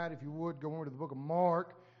If you would, go into the book of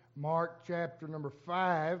Mark, Mark chapter number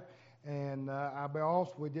 5. And I'll be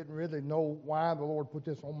honest, we didn't really know why the Lord put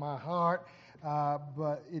this on my heart.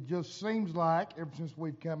 But it just seems like, ever since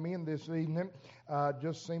we've come in this evening,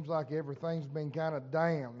 just seems like everything's been kind of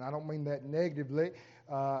down. I don't mean that negatively.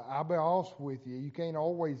 I'll be honest with you. You can't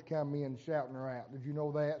always come in shouting her out. Did you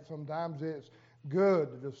know that? Sometimes it's good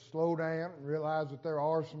to just slow down and realize that there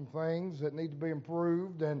are some things that need to be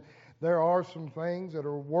improved, and there are some things that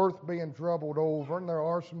are worth being troubled over, and there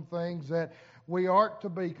are some things that we aren't to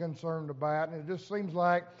be concerned about. And it just seems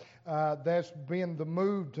like that's been the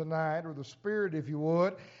mood tonight, or the spirit, if you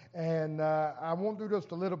would. And I won't do just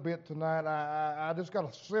a little bit tonight. I just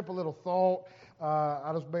got a simple little thought.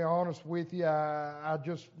 I'll just be honest with you. I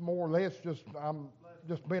just more or less I'm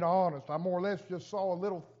just being honest. I more or less just saw a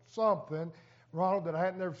little something, Ronald, that I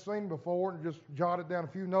hadn't ever seen before, and just jotted down a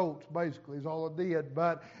few notes, basically, is all I did.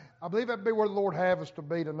 But I believe that'd be where the Lord have us to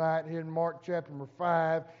be tonight here in Mark chapter number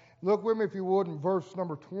 5. Look with me, if you would, in verse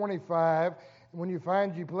number 25. When you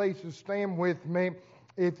find your places, stand with me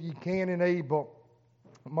if you can and able.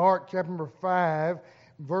 Mark chapter number 5,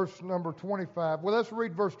 verse number 25. Well, let's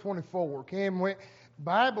read verse 24, can we? The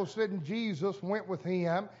Bible said, and Jesus went with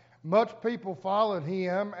him. Much people followed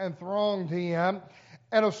him and thronged him.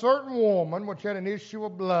 And a certain woman, which had an issue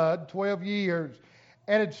of blood 12 years,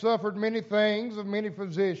 and had suffered many things of many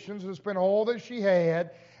physicians, and spent all that she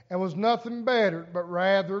had, and was nothing better, but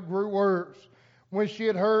rather grew worse. When she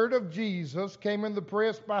had heard of Jesus, came in the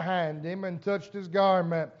press behind him, and touched his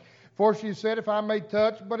garment. For she said, if I may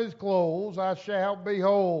touch but his clothes, I shall be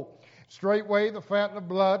whole. Straightway the fountain of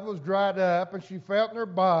blood was dried up, and she felt in her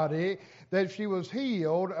body that she was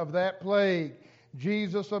healed of that plague.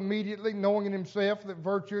 Jesus, immediately knowing in himself that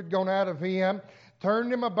virtue had gone out of him,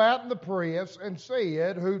 turned him about in the press, and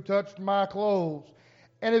said, who touched my clothes?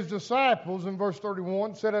 And his disciples, in verse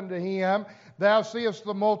 31, said unto him, thou seest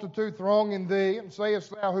the multitude thronging thee, and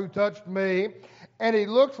sayest thou, who touched me? And he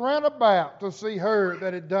looked round about to see her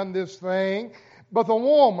that had done this thing. But the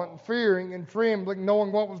woman, fearing and trembling,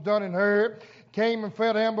 knowing what was done in her, came and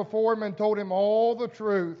fell down before him and told him all the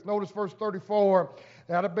truth. Notice verse 34.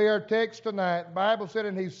 That'll be our text tonight. The Bible said,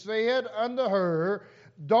 and he said unto her,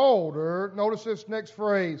 daughter, notice this next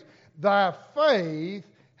phrase, thy faith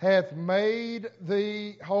hath made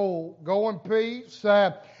thee whole. Go in peace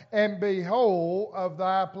and be whole of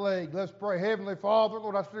thy plague. Let's pray. Heavenly Father,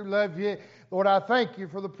 Lord, I do love you. Lord, I thank you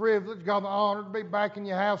for the privilege, God, the honor to be back in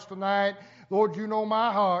your house tonight. Lord, you know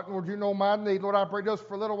my heart. Lord, you know my need. Lord, I pray just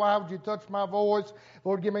for a little while, would you touch my voice?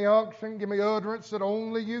 Lord, give me unction, give me utterance that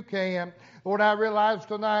only you can. Lord, I realize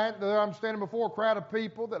tonight that I'm standing before a crowd of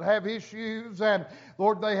people that have issues, and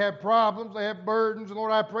Lord, they have problems, they have burdens, and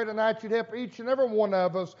Lord, I pray tonight you'd help each and every one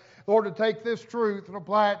of us, Lord, to take this truth and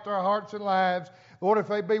apply it to our hearts and lives. Lord, if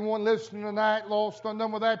they be one listening tonight, lost,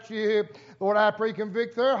 undone without you, Lord, I pray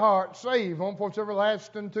convict their hearts, save them, for it's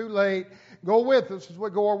everlasting too late. Go with us as we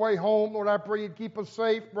go our way home. Lord, I pray you'd keep us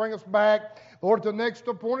safe, bring us back. Lord, to the next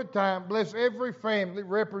appointed time, bless every family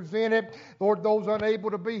represented. Lord, those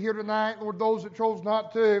unable to be here tonight, Lord, those that chose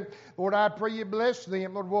not to, Lord, I pray you bless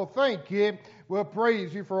them. Lord, we'll thank you. We'll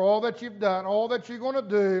praise you for all that you've done, all that you're going to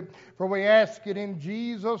do. For we ask it in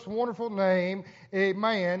Jesus' wonderful name.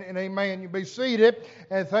 Amen and amen. You be seated,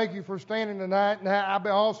 and thank you for standing tonight. Now, I'll be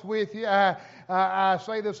honest with you. I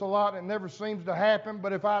say this a lot, and it never seems to happen,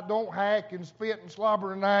 but if I don't hack and spit and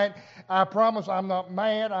slobber tonight, I promise I'm not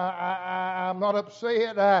mad. I'm not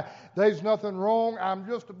upset. There's nothing wrong. I'm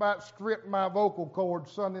just about stripping my vocal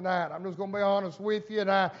cords Sunday night. I'm just going to be honest with you,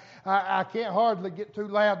 and I can't hardly get too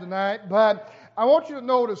loud tonight, but I want you to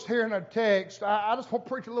notice here in our text, I just want to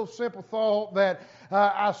preach a little simple thought that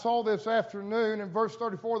I saw this afternoon. In verse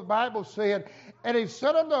 34, the Bible said, and he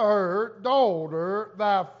said unto her, daughter,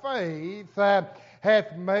 thy faith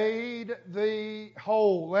hath made thee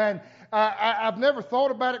whole. And I've never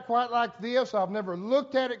thought about it quite like this. I've never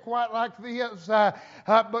looked at it quite like this.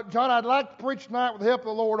 But John, I'd like to preach tonight with the help of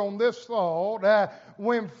the Lord on this thought.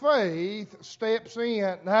 When faith steps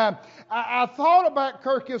in. I thought about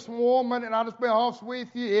Kirkus woman, and I'll just be honest with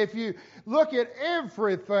you. If you look at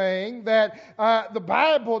everything that the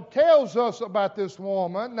Bible tells us about this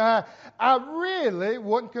woman, I really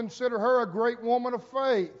wouldn't consider her a great woman of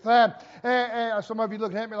faith. Some of you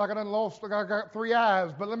looking at me like I done lost, like I got three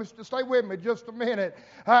eyes, but let me stay with me just a minute.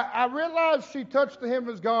 I realized she touched the hem of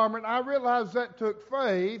his garment. I realized that took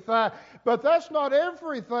faith. But that's not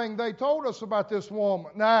everything they told us about this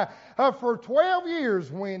woman. Now, for 12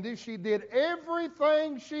 years, Wendy, she did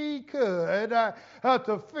everything she could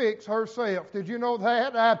to fix herself. Did you know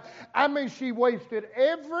that? I mean, she wasted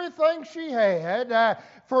everything she had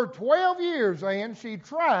for 12 years, and she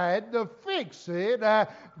tried to fix it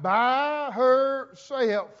by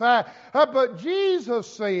herself. But Jesus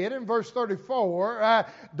said in verse 34,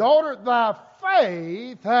 daughter, thy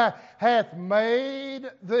faith hath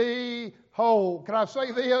made thee whole. Can I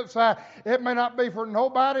say this? It may not be for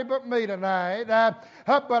nobody but me tonight,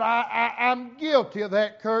 but I'm guilty of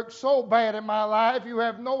that, Kirk, so bad in my life. You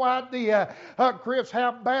have no idea, Chris,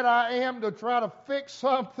 how bad I am to try to fix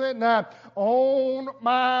something on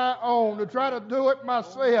my own, to try to do it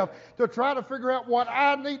myself, to try to figure out what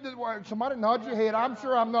I need to do. Somebody nod your head. I'm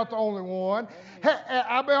sure I'm not the only one.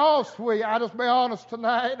 I'll be honest with you. I'll just be honest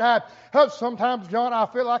tonight. Sometimes, John, I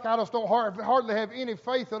feel like I just don't hardly have any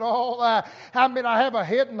faith at all. I mean, I have a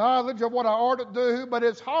head knowledge of what I ought to do, but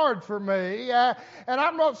it's hard for me. And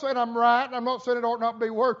I'm not saying I'm right, and I'm not saying it ought not be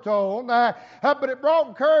worked on. But it brought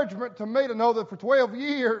encouragement to me to know that for 12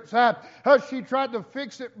 years she tried to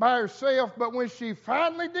fix it by herself, but when she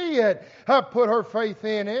finally did put her faith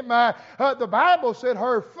in Him, the Bible said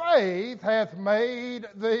her faith hath made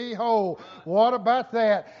thee whole. What about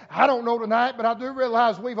that? I don't know tonight, but I do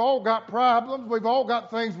realize we've all got problems. We've all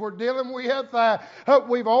got things we're dealing with.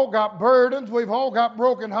 We've all got burdens. We've all got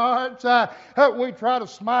broken hearts. We try to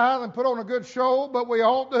smile and put on a good show, but we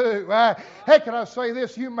all do. Hey, can I say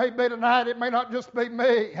this? You may be tonight, it may not just be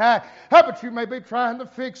me, but you may be trying to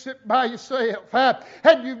fix it by yourself.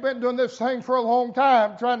 And you've been doing this thing for a long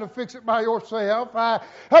time, trying to fix it by yourself. But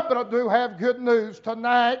I do have good news.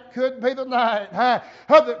 Tonight could be the night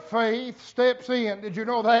that faith steps in. Did you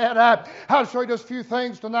know that? I'll show you just a few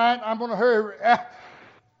things tonight. I'm going to hurry.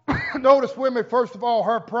 Notice with me, first of all,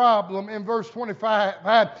 her problem in verse 25.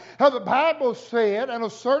 The Bible said, and a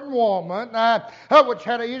certain woman, which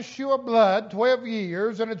had an issue of blood 12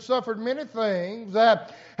 years, and had suffered many things,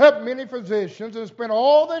 had many physicians, and spent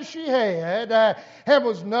all that she had, and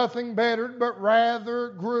was nothing bettered, but rather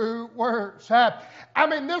grew worse. I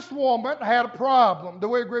mean, this woman had a problem. Do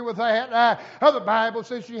we agree with that? The Bible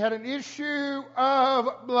says she had an issue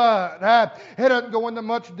of blood. It doesn't go into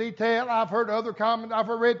much detail. I've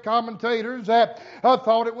read commentators that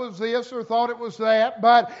thought it was this or thought it was that.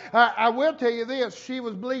 But I will tell you this: she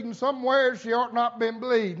was bleeding somewhere she ought not been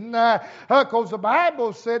bleeding, because the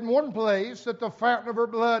Bible said in one place that the fountain of her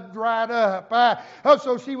blood dried up.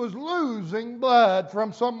 So she was losing blood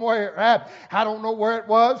from somewhere. I don't know where it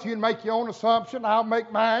was. You can make your own assumption. I'll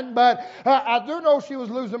make mine. But I do know she was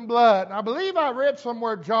losing blood. And I believe I read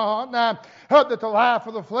somewhere, John, that the life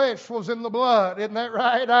of the flesh was in the blood. Isn't that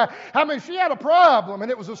right? I mean, she had a problem, and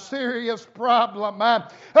it was a serious problem.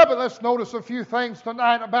 But let's notice a few things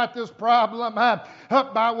tonight about this problem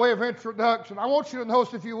by way of introduction. I want you to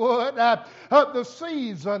notice, if you would, the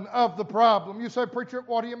season of the problem. You say, preacher,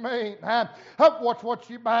 what do you mean? Watch what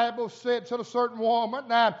your Bible said. Said a certain woman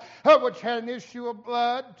which had an issue of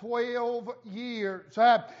blood 12 years.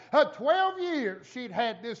 12 years she'd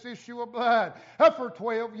had this issue of blood. For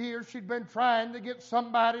 12 years she'd been trying to get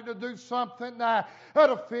somebody to do something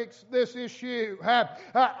to fix this issue.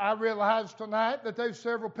 I realize tonight that there's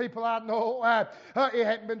several people I know. It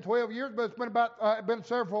hadn't been 12 years, but it's been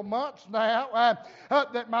several months now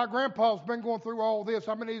that my grandpa's been going through all this.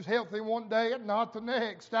 I mean, he's healthy one day and not the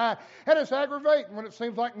next. And it's aggravating when it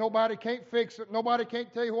seems like nobody can't fix it. Nobody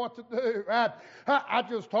can't tell you what to do. I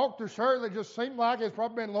just talked to Shirley. It just seemed like it's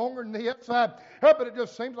probably been longer than this. But it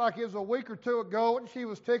just seems like it was a week or two ago, and she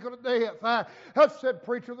was tickled to death. I said,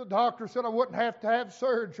 preacher, the doctor said I wouldn't have to have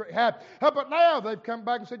surgery. But now they've come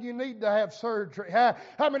back and said you need to have surgery.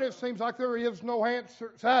 I mean, it seems like there is no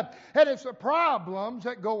answers. And it's the problems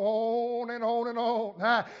that go on and on and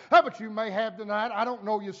on. But you may have tonight, I don't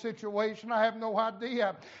know your situation. I have no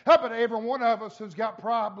idea. But every one of us has got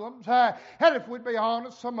problems. And if we'd be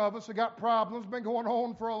honest, some of us have got problems been going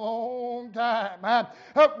on for a long time.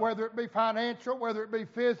 Whether it be financial, whether it be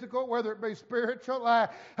physical, whether it be spiritual,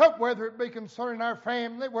 whether it be concerning our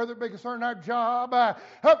family, whether it be concerning our job,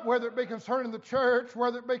 whether it be concerning the church,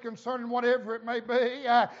 whether it be concerning whatever it may be.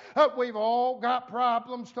 We've all got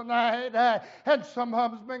problems tonight, and some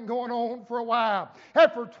of them's been going on for a while.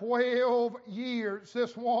 And for 12 years,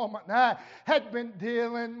 this woman had been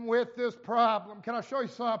dealing with this problem. Can I show you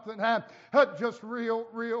something? Just real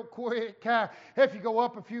quick. If you go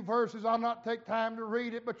up a few verses, I'll not take time to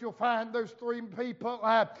read it, but you'll find there's three people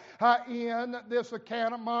in this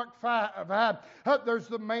account of Mark 5. There's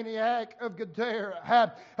the maniac of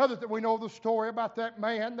Gadara. We know the story about that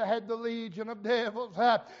man that had the legion of devils.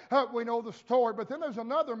 We know the story. But then there's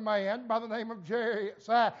another man by the name of Jairus.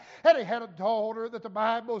 And he had a daughter that the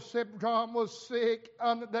Bible said John was sick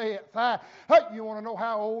unto death. You want to know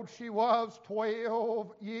how old she was?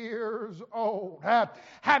 12 years old.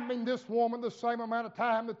 I mean, this woman, the same amount of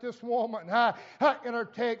time that this woman in our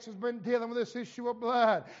text has been dealing with this issue of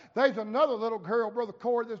blood. There's another little girl, Brother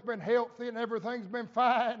Corey, that's been healthy and everything's been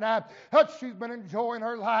fine. She's been enjoying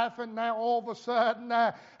her life, and now all of a sudden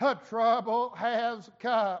her trouble has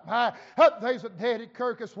come. There's a Daddy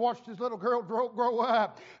Kirk that's watched his little girl grow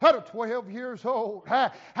up at 12 years old.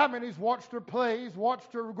 How many's watched her play? He's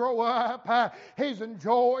watched her grow up. He's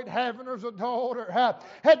enjoyed having her as a daughter.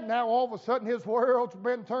 And now all of a sudden his world's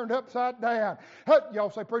been turned upside down.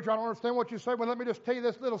 Y'all say, preacher, I don't understand what you say. Well, let me just tell you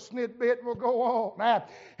this little snid bit and we'll go on.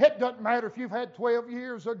 It doesn't matter if you've had 12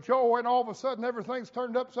 years of joy and all of a sudden everything's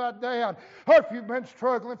turned upside down, or if you've been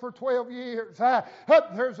struggling for 12 years.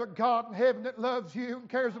 There's a God in heaven that loves you and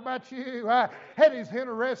cares about you, and He's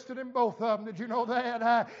interested in both of them. Did you know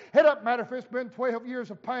that? It doesn't matter if it's been 12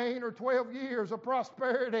 years of pain or 12 years of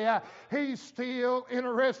prosperity. He's still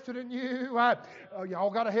interested in you. Y'all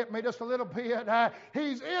got to hit me just a little bit.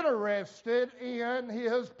 He's interested in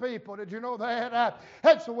His people. Did you know that?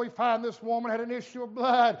 And so we find this woman had an issue of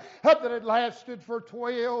blood that had lasted for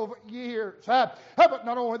 12 years. But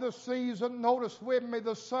not only the season, notice with me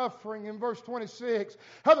the suffering in verse 26.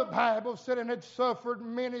 The Bible said it had suffered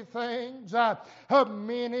many things of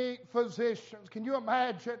many physicians. Can you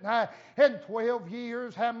imagine in 12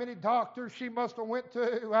 years how many doctors she must have went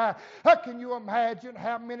to? Can you imagine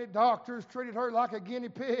how many doctors treated her like a guinea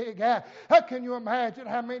pig? Can you imagine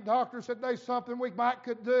how many doctors said there's something we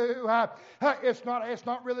could do? It's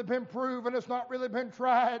not really been proven. It's not really been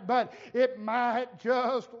tried, but it might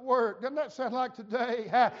just work. Doesn't that sound like today?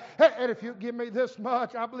 And if you give me this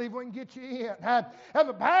much, I believe we can get you in. And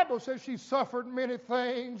the Bible says she suffered many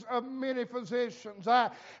things of many physicians. I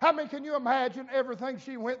mean, can you imagine everything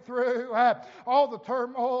she went through? All the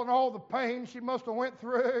turmoil and all the pain she must have went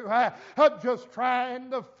through just trying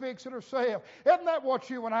to fix it herself. Isn't that what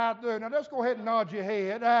you and I do? Now, just go ahead and nod your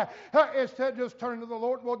head. Instead of just turning to the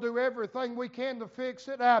Lord, we'll do everything we can to fix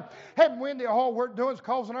it. And Wendy, all we're doing is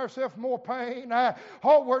causing ourselves more pain.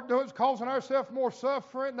 All we're doing is causing ourselves more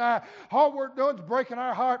suffering. All we're doing is breaking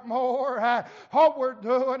our heart more. All we're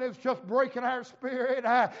doing is just breaking our spirit.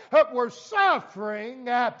 We're suffering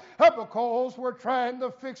because we're trying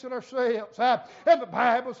to fix it ourselves. And the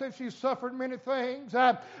Bible says she suffered many things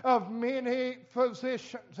of many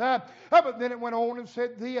physicians. But then it went on and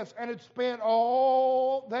said this, and it spent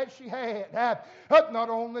all that she had. Not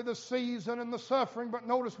only the season and the suffering, but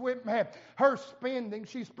notice with me, her spending.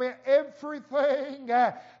 She spent everything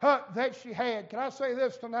that she had. Can I say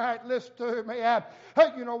this tonight? Listen to me.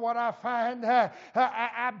 You know what I find?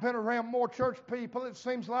 I've been around more church people, it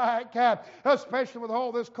seems like, especially with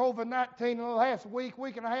all this COVID-19 in the last week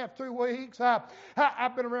and a half, 2 weeks.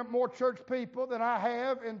 I've been around more church people than I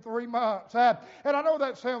have in 3 months. And I know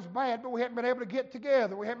that sounds bad, but we haven't been able to get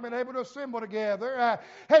together. We haven't been able to assemble together.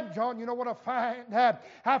 And John, you know what I find?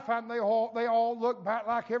 I find they all look back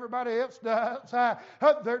like everybody else does.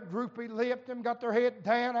 They're droopy-lipped and got their head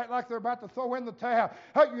down, act like they're about to throw in the towel.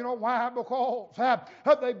 You know why?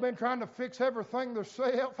 Because they've been trying to fix everything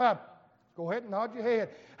themselves. Go ahead and nod your head.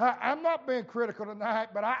 I'm not being critical tonight,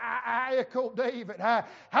 but I echo David.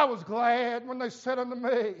 I was glad when they said unto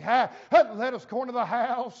me, let us go into the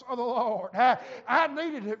house of the Lord. I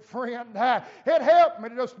needed it, friend. It helped me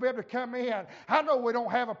to just be able to come in. I know we don't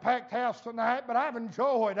have a packed house tonight, but I've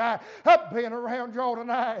enjoyed being around y'all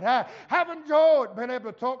tonight. I've enjoyed being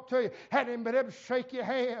able to talk to you. Hadn't even been able to shake your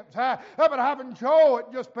hands. But I've enjoyed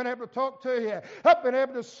just being able to talk to you. I've been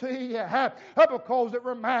able to see you. Because it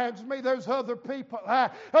reminds me there's other people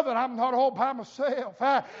that I'm not all by myself.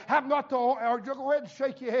 I'm not the only, or just go ahead and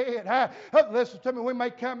shake your head. Listen to me, we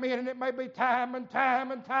may come in and it may be time and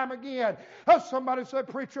time and time again. Somebody said,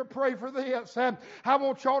 preacher, pray for this. I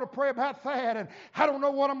want y'all to pray about that. And I don't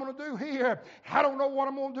know what I'm going to do here. I don't know what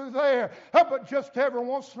I'm going to do there. But just every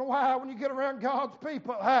once in a while when you get around God's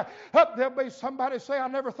people, there'll be somebody say, I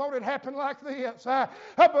never thought it happened like this.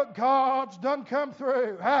 But God's done come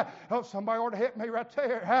through. Somebody ought to hit me right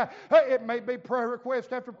there. It may be prayer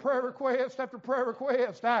request after prayer request after prayer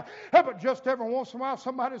request. But just every once in a while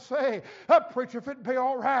somebody say, preacher, if it'd be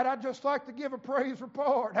all right, I'd just like to give a praise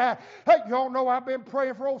report. Y'all know I've been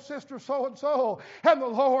praying for old sister so-and-so, and the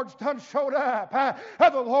Lord's done showed up.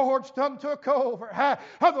 The Lord's done took over.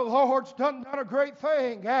 The Lord's done a great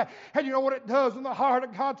thing. And you know what it does in the heart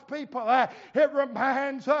of God's people? It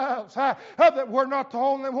reminds us that we're not the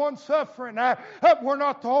only one suffering. We're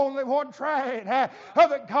not the only one trying.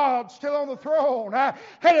 That God's still on the throne. And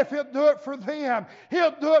if He'll do it for them,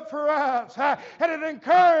 He'll do it for us. And it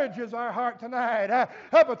encourages our heart tonight.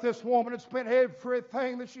 But this woman had spent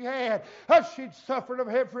everything that she had. She'd suffered of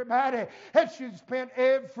everybody. And she'd spent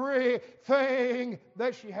everything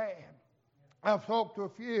that she had. I've talked to a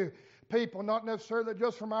few people, not necessarily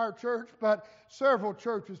just from our church, but several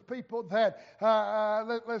churches, people that,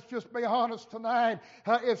 let's just be honest tonight,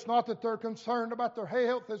 it's not that they're concerned about their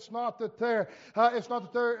health, it's not that they're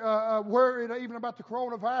worried even about the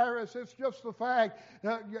coronavirus, it's just the fact,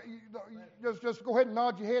 just go ahead and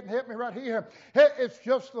nod your head and help me right here, it's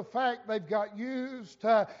just the fact they've got used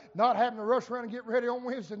to not having to rush around and get ready on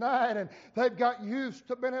Wednesday night, and they've got used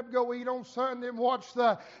to being able to go eat on Sunday and watch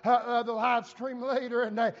the live stream later,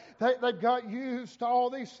 and they've got used to all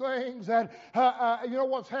these things, and you know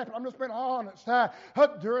what's happened? I'm just being honest.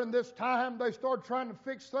 During this time, they started trying to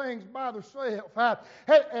fix things by themselves.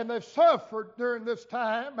 And they've suffered during this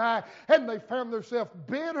time. And they found themselves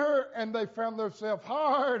bitter and they found themselves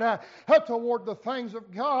hard toward the things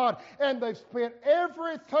of God. And they've spent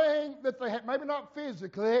everything that they had, maybe not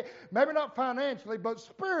physically, maybe not financially, but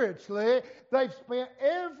spiritually, they've spent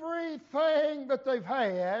everything that they've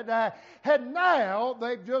had. And now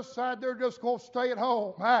they've just decided they're just going to stay at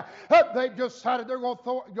home. They've just decided they're going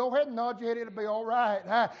to go ahead and nod your head, it'll be all right.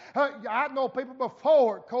 I know people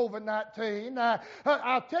before COVID-19.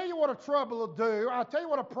 I'll tell you what a trouble will do. I'll tell you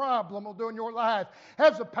what a problem will do in your life.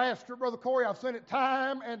 As a pastor, Brother Corey, I've seen it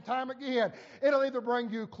time and time again. It'll either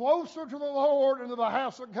bring you closer to the Lord and to the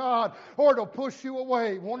house of God, or it'll push you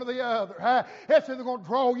away, one or the other. It's either going to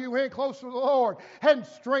draw you in closer to the Lord and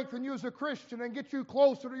strengthen you as a Christian and get you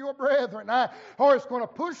closer to your brethren, or it's going to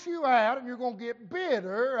push you out and you're going to get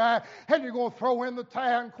bitter and you're going to throw in the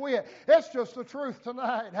towel and quit. It's just the truth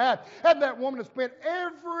tonight. And that woman has spent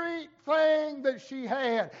everything that she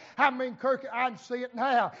had. I mean, Kirk, I can see it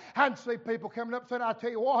now. I can see people coming up saying, I tell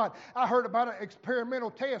you what, I heard about an experimental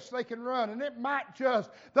test they can run, and they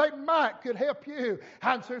could help you.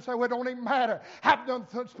 I can see them say, well, it don't even matter. I've done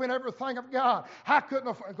spent everything I've got. I couldn't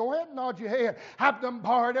afford. Go ahead and nod your head. I've done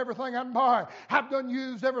borrowed everything I can borrow. I've done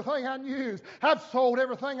used everything I can use. I've sold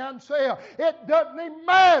everything I can sell. It doesn't even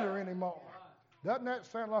matter anymore. Doesn't that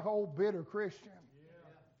sound like an old bitter Christian?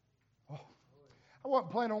 Oh, I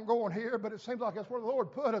wasn't planning on going here, but it seems like that's where the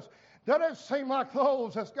Lord put us. Doesn't it seem like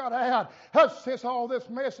those that's got out since all this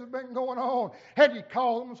mess has been going on? And you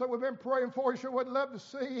call them and say, we've been praying for you, sure would love to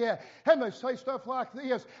see you. And they say stuff like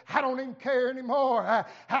this, I don't even care anymore.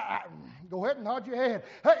 Go ahead and nod your head.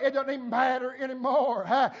 It doesn't even matter anymore.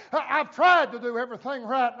 I've tried to do everything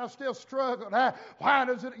right and I still struggle. Why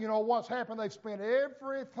does it, you know what's happened? They've spent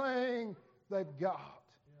everything they've got.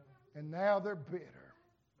 And now they're bitter.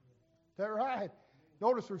 Is that right?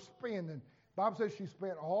 Notice her spending. The Bible says she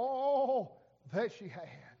spent all that she had.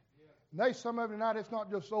 And there's some of you tonight, it's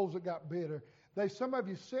not just those that got bitter. There's some of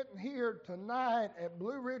you sitting here tonight at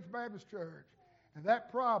Blue Ridge Baptist Church, and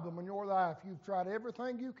that problem in your life, you've tried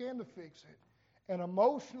everything you can to fix it. And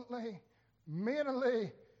emotionally,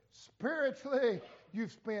 mentally, spiritually,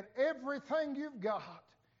 you've spent everything you've got,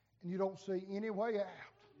 and you don't see any way out.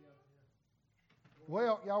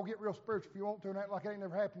 Well, y'all get real spiritual if you want to and act like it ain't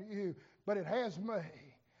never happened to you, but it has me.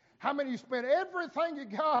 How many of you spent everything you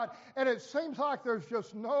got and it seems like there's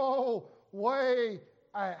just no way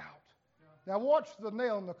out? Now watch the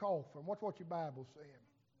nail in the coffin. Watch what your Bible's saying.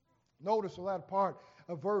 Notice the latter part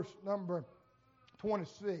of verse number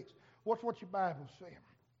 26. Watch what your Bible's saying.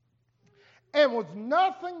 And was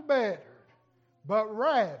nothing bettered, but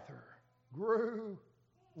rather grew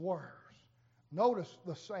worse. Notice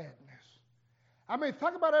the sadness. I mean,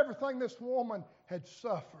 think about everything this woman had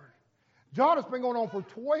suffered. John has been going on for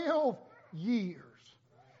 12 years.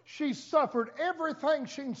 She suffered everything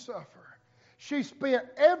she can suffer. She spent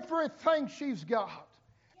everything she's got.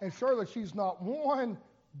 And surely she's not one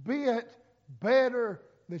bit better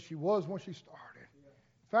than she was when she started.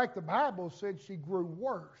 In fact, the Bible said she grew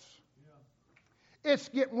worse. It's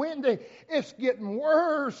getting windy. It's getting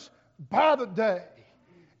worse by the day.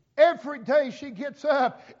 Every day she gets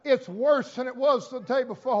up, it's worse than it was the day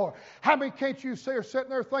before. How many can't you see her sitting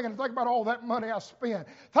there think about all that money I spent?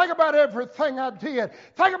 Think about everything I did.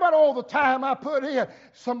 Think about all the time I put in.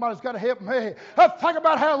 Somebody's got to help me. Think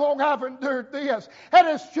about how long I've endured this. And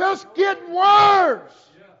it's just getting worse.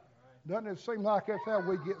 Doesn't it seem like that's how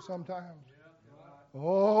we get sometimes?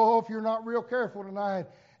 Oh, if you're not real careful tonight,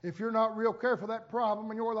 if you're not real careful that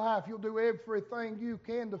problem in your life, you'll do everything you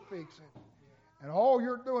can to fix it. And all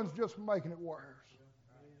you're doing is just making it worse.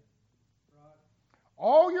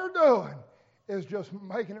 All you're doing is just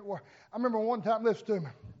making it worse. I remember one time, listen to me.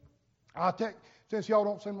 I'll tell you, since y'all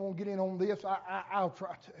don't seem to want to get in on this, I'll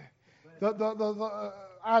try to.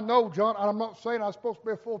 I know, John, I'm not saying I'm supposed to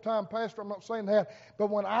be a full-time pastor. I'm not saying that. But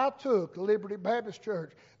when I took Liberty Baptist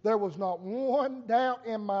Church, there was not one doubt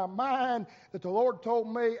in my mind that the Lord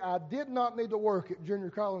told me I did not need to work at Junior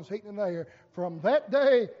Collins Heating and Air from that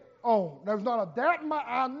day on. There's not a doubt in my,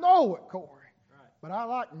 I know it, Corey. Right. But I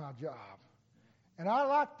like my job. And I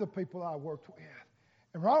like the people I worked with.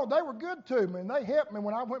 And Ronald, they were good to me, and they helped me.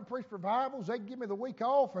 When I went and preached revivals, they'd give me the week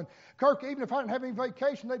off. And Kirk, even if I didn't have any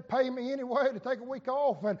vacation, they'd pay me anyway to take a week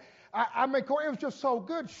off. And I mean, Corey, it was just so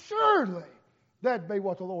good. Surely that'd be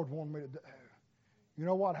what the Lord wanted me to do. You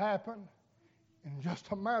know what happened? In just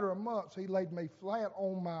a matter of months, He laid me flat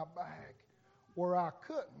on my back where I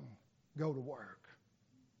couldn't go to work.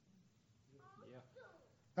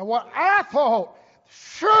 And what I thought,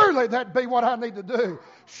 surely that'd be what I need to do.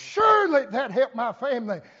 Surely that'd help my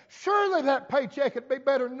family. Surely that paycheck would be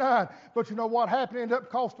better than none. But you know what happened? It ended up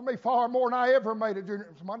costing me far more than I ever made it.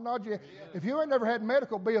 If you ain't never had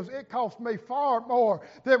medical bills, it cost me far more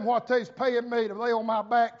than what they's paying me to lay on my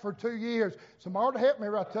back for 2 years. Somebody to help me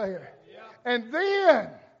right there. And then,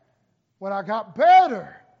 when I got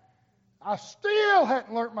better, I still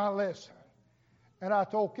hadn't learned my lesson. And I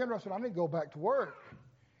told Kendra, I said, I need to go back to work.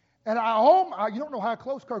 And you don't know how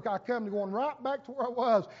close, Kirk, I come to going right back to where I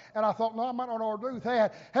was. And I thought, no, I might not ought to do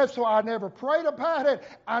that. And so I never prayed about it.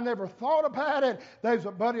 I never thought about it. There's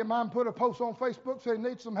a buddy of mine put a post on Facebook saying he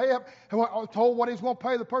needs some help. And I was told what he's going to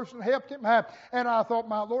pay the person that helped him. And I thought,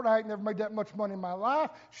 my Lord, I ain't never made that much money in my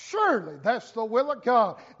life. Surely that's the will of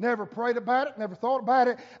God. Never prayed about it, never thought about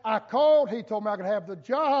it. I called. He told me I could have the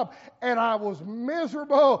job. And I was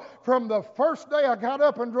miserable from the first day I got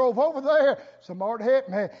up and drove over there. Somebody helped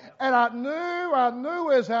me. And I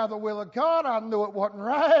knew it was out of the will of God. I knew it wasn't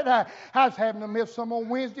right. I was having to miss some on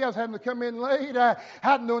Wednesday. I was having to come in late. I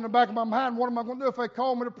knew in the back of my mind, what am I going to do if they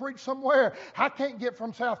call me to preach somewhere? I can't get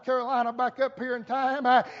from South Carolina back up here in time.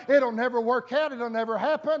 It'll never work out. It'll never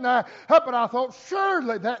happen. But I thought,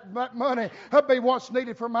 surely that money would be what's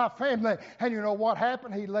needed for my family. And you know what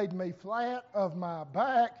happened? He laid me flat of my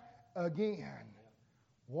back again.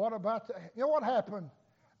 What about that? You know what happened?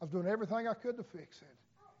 I was doing everything I could to fix it.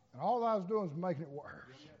 And all I was doing was making it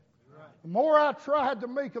worse. The more I tried to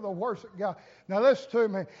make it, the worse it got. Now listen to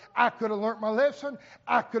me. I could have learned my lesson.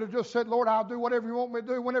 I could have just said, Lord, I'll do whatever you want me to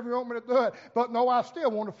do, whenever you want me to do it. But no, I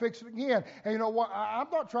still want to fix it again. And you know what? I'm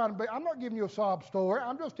not giving you a sob story.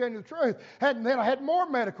 I'm just telling you the truth. And then I had more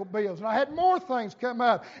medical bills, and I had more things come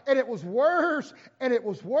up. And it was worse, and it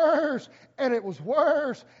was worse, and it was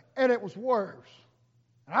worse, and it was worse.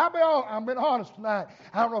 I'm being honest tonight.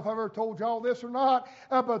 I don't know if I've ever told y'all this or not,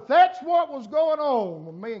 but that's what was going on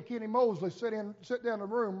when me and Kenny Mosley sit down in the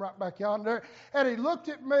room right back yonder. And he looked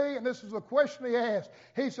at me, and this is the question he asked.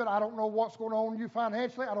 He said, I don't know what's going on with you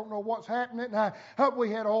financially. I don't know what's happening. And we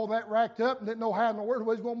had all that racked up and didn't know how in the world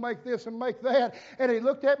we was going to make this and make that. And he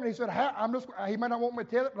looked at me and he said, he may not want me to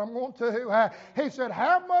tell it, but I'm going to. He said,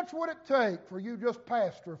 how much would it take for you just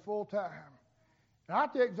pastor full time? And I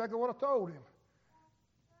tell you exactly what I told him.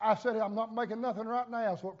 I said, I'm not making nothing right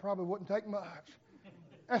now, so it probably wouldn't take much.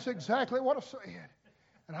 That's exactly what I said.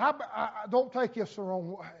 And I don't take this the wrong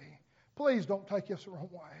way. Please don't take this the wrong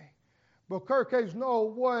way. But Kirk, there's no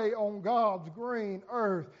way on God's green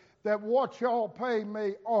earth that what y'all pay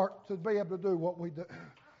me ought to be able to do what we do.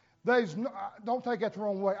 Don't take that the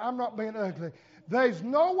wrong way. I'm not being ugly. There's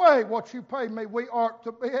no way what you pay me we ought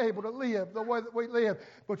to be able to live the way that we live.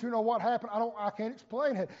 But you know what happened? I can't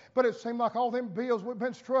explain it. But it seemed like all them bills we've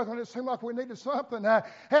been struggling. It seemed like we needed something. And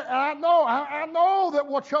I know that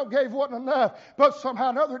what y'all gave wasn't enough. But somehow or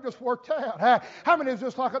another it just worked out. How many is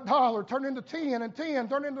just like $1 turned into 10 and 10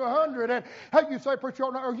 turned into 100? And how you say, preacher,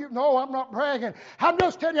 no, I'm not bragging. I'm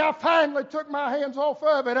just telling you, I finally took my hands off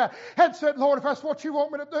of it and said, Lord, if that's what you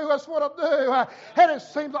want me to do, that's what I do. And it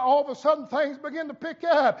seems like all of a sudden things begin to pick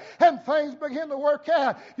up and things begin to work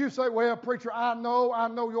out. You say, well, preacher, I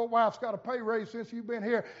know your wife's got a pay raise since you've been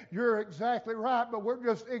here. You're exactly right, but we're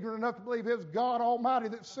just ignorant enough to believe it's God Almighty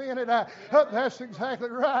that sent it. That's exactly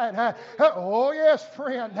right. Oh, yes,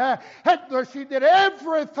 friend. She did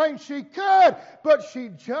everything she could, but she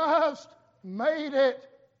just made it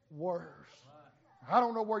worse. I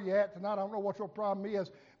don't know where you're at tonight. I don't know what your problem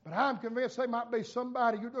is, but I'm convinced there might be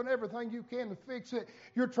somebody. You're doing everything you can to fix it.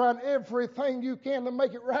 You're trying everything you can to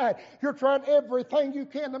make it right. You're trying everything you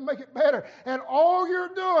can to make it better. And all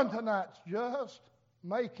you're doing tonight's just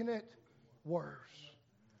making it worse.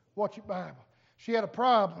 Watch your Bible. She had a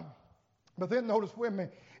problem. But then notice with me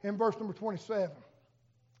in verse number 27.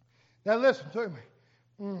 Now listen to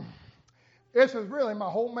me. This is really my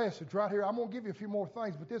whole message right here. I'm going to give you a few more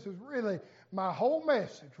things, but this is really my whole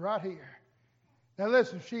message right here. Now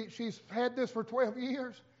listen, she's had this for 12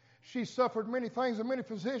 years. She suffered many things and many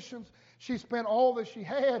physicians. She spent all that she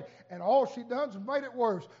had, and all she done is made it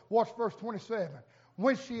worse. Watch verse 27.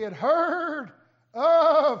 When she had heard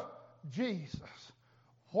of Jesus.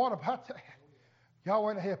 What about that? Y'all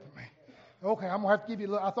ain't helping me. Okay, I'm going to have to give you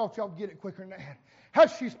a little. I thought y'all would get it quicker than that.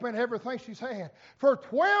 Has she spent everything she's had? For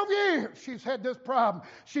 12 years she's had this problem.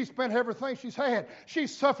 She spent everything she's had. She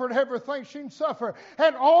suffered everything she can suffer.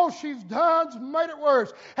 And all she's done's made it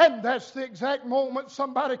worse. And that's the exact moment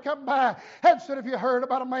somebody come by and said, have you heard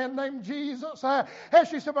about a man named Jesus? And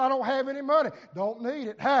she said, but I don't have any money. Don't need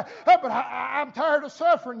it. But I'm tired of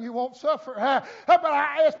suffering. You won't suffer. But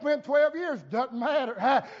it's been 12 years. Doesn't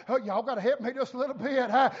matter. Y'all got to help me just a little bit.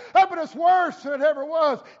 But it's worse than it ever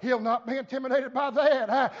was. He'll not be intimidated by that.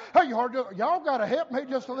 Y'all got to help me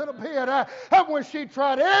just a little bit. When she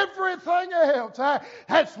tried everything else,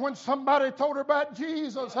 that's when somebody told her about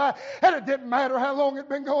Jesus. And it didn't matter how long it had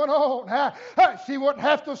been going on. She wouldn't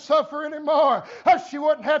have to suffer anymore. She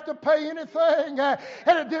wouldn't have to pay anything. And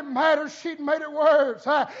it didn't matter. She'd made it worse.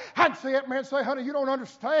 I'd see that man say, honey, you don't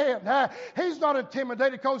understand. He's not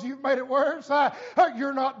intimidated because you've made it worse.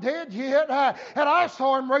 You're not dead yet. And I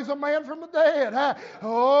saw him raise a man from the dead.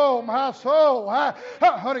 Oh, my soul.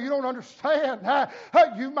 Honey, you don't understand.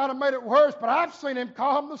 You might have made it worse, but I've seen him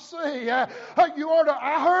calm the sea. I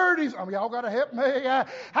heard he's, y'all got to help me.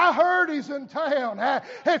 I heard he's in town.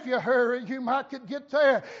 If you hurry, you might could get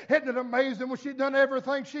there. Isn't it amazing when she done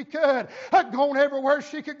everything she could, gone everywhere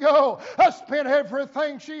she could go, spent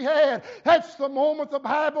everything she had. That's the moment the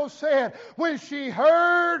Bible said when she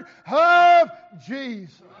heard of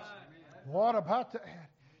Jesus. What about that?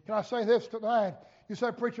 Can I say this tonight? You say,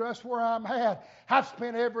 preacher, that's where I'm at. I've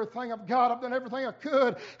spent everything I've got. I've done everything I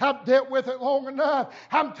could. I've dealt with it long enough.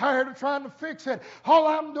 I'm tired of trying to fix it. All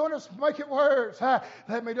I'm doing is make it worse.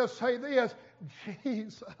 Let me just say this.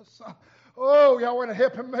 Jesus. Oh, y'all want to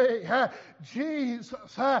helping me.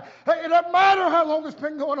 Jesus. It doesn't matter how long it's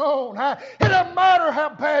been going on. It doesn't matter how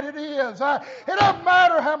bad it is. It doesn't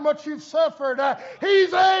matter how much you've suffered.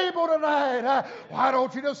 He's able tonight. Why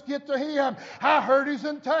don't you just get to Him? I heard He's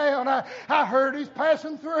in town. I heard He's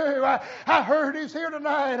passing through. I heard He's here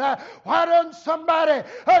tonight. Why doesn't somebody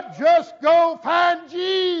just go find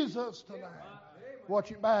Jesus tonight? Watch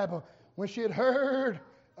your Bible. When she had heard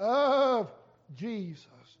of Jesus.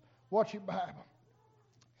 Watch your Bible.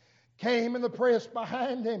 Came in the press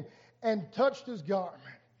behind him and touched his garment.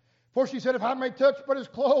 For she said, if I may touch but his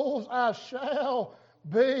clothes, I shall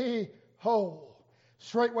be whole.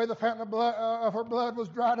 Straightway the fountain of her blood was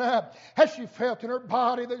dried up, as she felt in her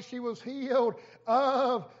body that she was healed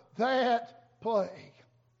of that plague.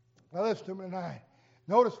 Now listen to me tonight.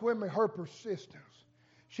 Notice with me her persistence.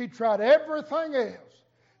 She tried everything else.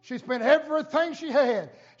 She spent everything she had.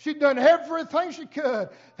 She'd done everything she could.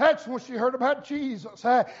 That's when she heard about Jesus.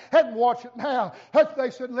 And watch it now. They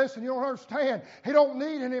said, listen, you don't understand. He don't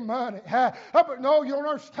need any money. But no, you don't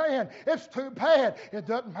understand. It's too bad. It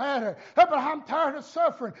doesn't matter. But I'm tired of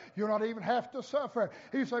suffering. You don't even have to suffer.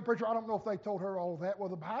 You say, preacher, I don't know if they told her all that. Well,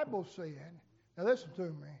 the Bible said, now listen to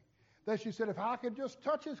me, that she said, if I could just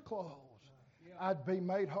touch his clothes, I'd be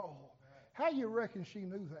made whole. How you reckon she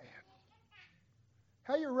knew that?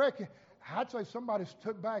 How you reckon? I'd say somebody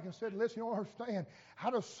stood back and said, listen, you don't understand. I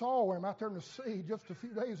just saw him out there in the sea just a few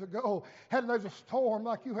days ago. And there's a storm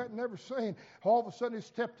like you had never seen. All of a sudden he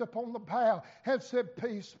stepped up on the bow and said,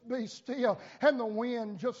 peace, be still. And the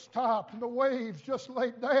wind just stopped and the waves just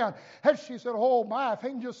laid down. And she said, oh my, if he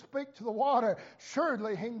can just speak to the water,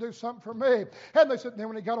 surely he can do something for me. And they said, then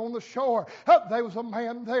when he got on the shore, there was a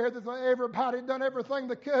man there that everybody had done everything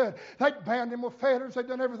they could. They'd bound him with fetters. They'd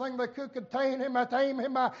done everything they could contain him, tame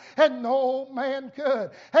him, and no old man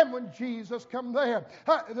could. And when Jesus come there,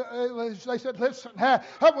 they said, listen,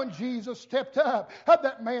 when Jesus stepped up,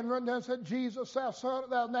 that man run down and said, Jesus, thou son of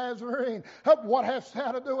thou Nazarene, what hast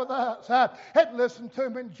thou to do with us? And listen to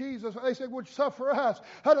him, and Jesus, they said, would you suffer us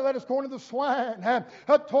to let us go into the swine,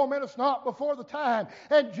 torment us not before the time?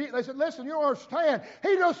 And they said, listen, you don't understand.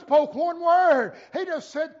 He just spoke one word. He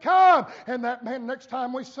just said, come. And that man, next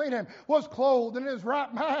time we seen him, was clothed in his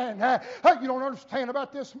right mind. You don't understand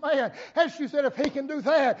about this man. And she said, if he can do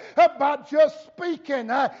that by just speaking,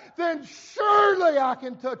 then surely I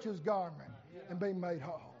can touch his garment and be made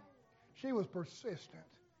whole. She was persistent.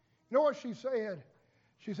 You know what she said?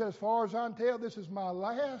 She said, as far as I can tell, this is my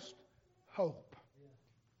last hope.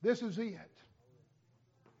 This is it.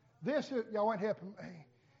 This is, y'all ain't helping me.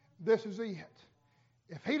 This is it.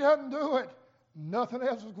 If he doesn't do it, nothing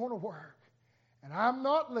else is going to work. And I'm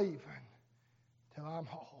not leaving till I'm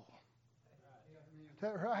whole. Is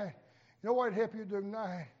that right? You know what it'd help you to do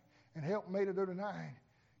tonight and help me to do tonight?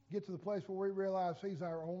 Get to the place where we realize he's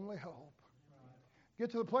our only hope. Get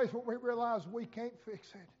to the place where we realize we can't fix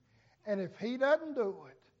it. And if he doesn't do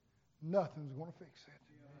it, nothing's going to fix it.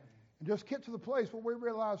 And just get to the place where we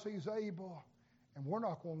realize he's able, and we're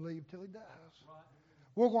not going to leave till he does.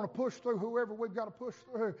 We're going to push through whoever we've got to push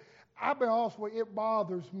through. I'll be honest with you, it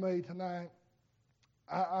bothers me tonight.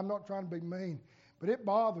 I'm not trying to be mean, but it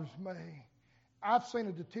bothers me. I've seen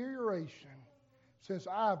a deterioration since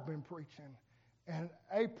I've been preaching. And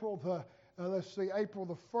April the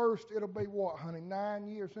 1st, it'll be what, honey? 9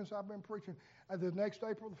 years since I've been preaching. The next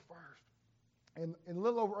April the 1st. And in a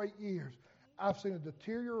little over 8 years, I've seen a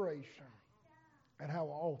deterioration in how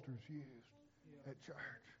an altar's used at church.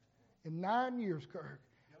 In 9 years, Kirk,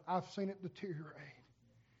 I've seen it deteriorate.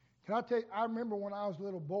 Can I tell you, I remember when I was a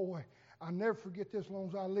little boy, I'll never forget this as long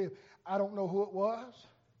as I live. I don't know who it was.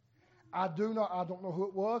 I don't know who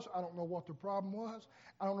it was. I don't know what the problem was.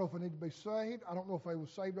 I don't know if I need to be saved. I don't know if they were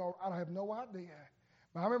saved or I have no idea.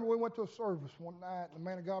 But I remember we went to a service one night and the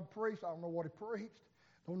man of God preached. I don't know what he preached.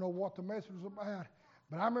 Don't know what the message was about.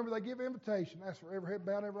 But I remember they give an invitation. That's for every head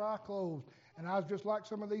bowed, every eye closed. And I was just like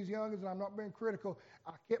some of these youngins, and I'm not being critical.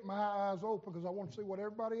 I kept my eyes open because I wanted to see what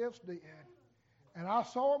everybody else did. And I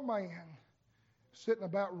saw a man sitting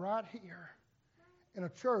about right here in a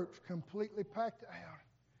church completely packed out.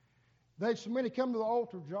 They so many come to the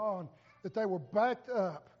altar, John, that they were backed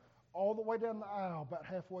up all the way down the aisle, about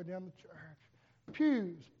halfway down the church.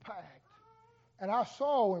 Pews packed. And I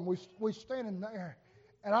saw him. We standing there.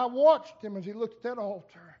 And I watched him as he looked at that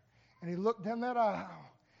altar. And he looked down that aisle.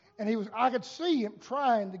 And I could see him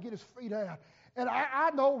trying to get his feet out. And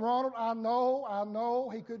I know, Ronald, I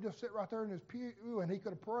know he could just sit right there in his pew and he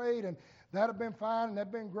could have prayed and that'd have been fine and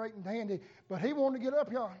that'd been great and dandy. But he wanted to get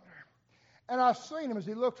up yonder. And I seen him as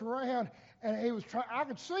he looked around and he was trying, I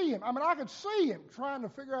could see him trying to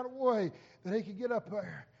figure out a way that he could get up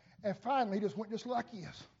there. And finally he just went just like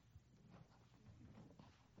this.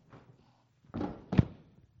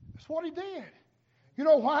 That's what he did. You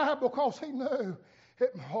know why? Because he knew.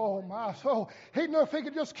 Oh my soul. He knew if he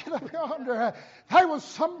could just get up yonder, there was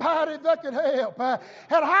somebody that could help. And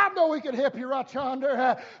I know he could help you right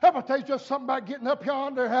yonder. But there's just somebody getting up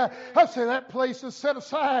yonder. I say that place is set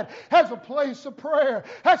aside as a place of prayer,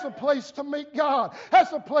 as a place to meet God,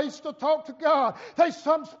 as a place to talk to God. There's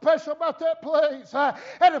something special about that place.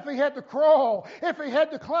 And if he had to crawl, if he had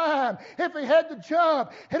to climb, if he had to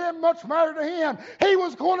jump, it didn't much matter to him. He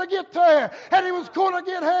was going to get there and he was going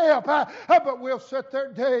to get help. But we'll sit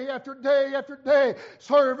there day after day after day,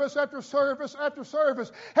 service after service after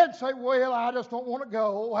service, and say, well, I just don't want to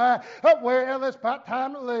go. Well, it's about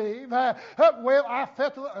time to leave. Well, I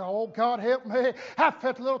felt, oh, God help me. I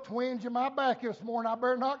felt a little twinge in my back this morning. I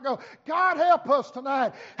better not go. God help us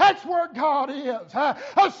tonight. That's where God is.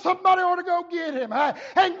 Somebody ought to go get him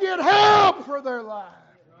and get help for their life.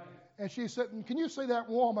 And she said, can you see that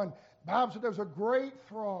woman? The Bible said there was a great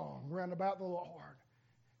throng round about the Lord.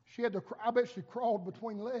 She had to. I bet she crawled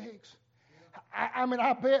between legs. I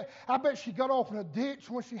bet she got off in a ditch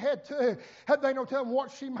when she had to. They no telling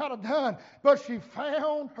what she might have done, but she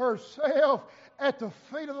found herself at the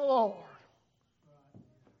feet of the Lord.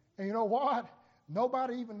 And you know what?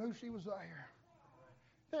 Nobody even knew she was there.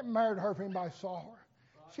 It didn't matter to her if anybody saw her.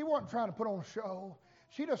 She wasn't trying to put on a show.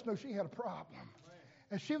 She just knew she had a problem,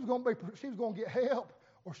 and she was going to get help,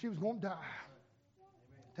 or she was going to die.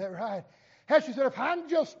 Is that right? And she said, if I can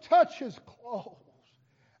just touch his clothes,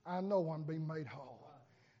 I know I'm being made whole.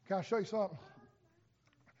 Can I show you something?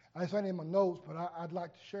 I just ain't in my notes, but I'd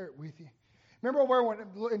like to share it with you. Remember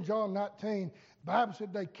where in John 19, the Bible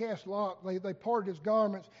said they cast lots, they parted his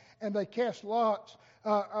garments, and they cast lots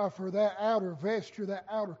for that outer vesture, that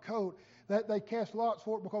outer coat. That they cast lots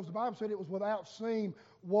for it because the Bible said it was without seam,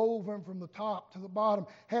 woven from the top to the bottom,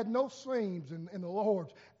 had no seams in the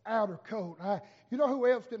Lord's outer coat. You know who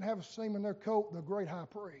else didn't have a seam in their coat? The great high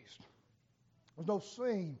priest. There was no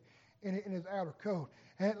seam in his outer coat.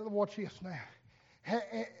 And watch this now.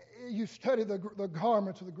 You study the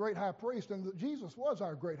garments of the great high priest, and Jesus was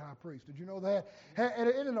our great high priest. Did you know that? And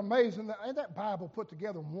isn't it amazing that Bible put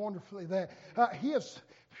together wonderfully that he is...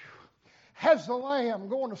 As the lamb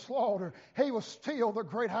going to slaughter, he was still the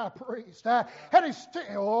great high priest. And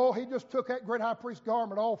he just took that great high priest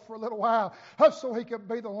garment off for a little while so he could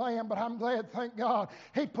be the lamb. But I'm glad, thank God,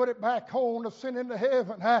 he put it back on to send into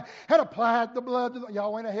heaven and applied the blood to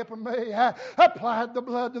y'all ain't a hip of me. Applied the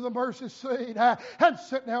blood to the mercy seat and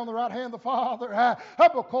sit down on the right hand of the Father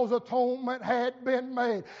because atonement had been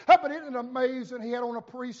made. But isn't it amazing he had on a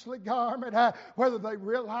priestly garment whether they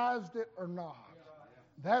realized it or not?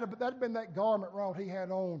 That had been that garment Rod he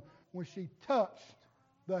had on when she touched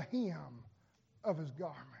the hem of his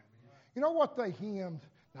garment. You know what they hemmed?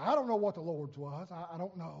 Now, I don't know what the Lord's was. I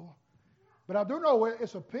don't know. But I do know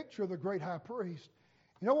it's a picture of the great high priest.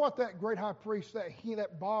 You know what that great high priest,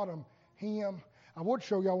 that bottom hem, I would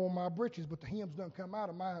show y'all on my breeches, but the hem's done come out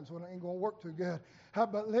of mine, so it ain't going to work too good.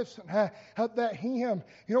 But listen, that hem,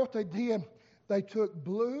 you know what they did? They took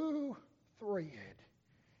blue thread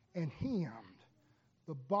and hemmed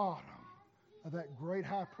the bottom of that great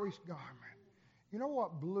high priest garment. You know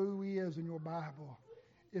what blue is in your Bible?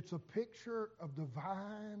 It's a picture of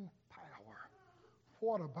divine power.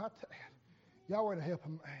 What about that? Y'all ain't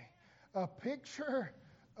helping me. A picture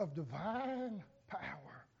of divine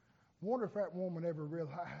power. Wonder if that woman ever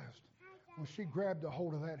realized when she grabbed a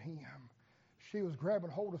hold of that hem, she was grabbing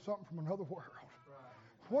hold of something from another world.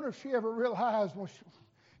 Wonder if she ever realized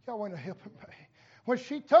y'all ain't helping me. When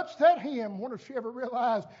she touched that hem, wonder if she ever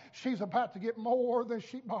realized she's about to get more than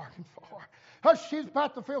she bargained for. She's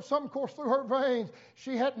about to feel something course through her veins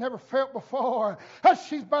she had never felt before.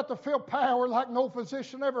 She's about to feel power like no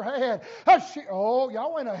physician ever had.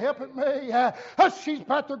 Y'all ain't helping me. She's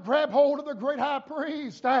about to grab hold of the great high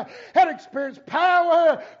priest and experience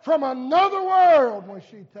power from another world when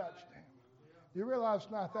she touched him. You realize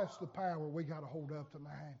tonight that's the power we got to hold up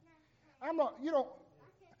tonight.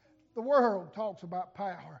 The world talks about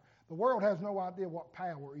power. The world has no idea what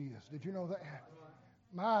power is. Did you know that?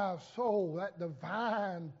 My soul, that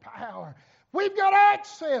divine power. We've got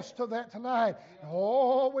access to that tonight.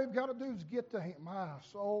 All we've got to do is get to him. My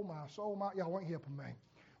soul, y'all ain't helping me.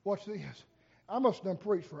 Watch this. I must have done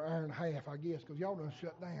preached for an hour and a half, I guess, because y'all done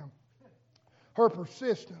shut down. Her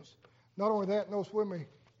persistence. Not only that, notice with me,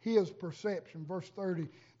 his perception. Verse 30. The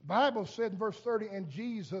Bible said in verse 30, and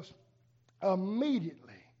Jesus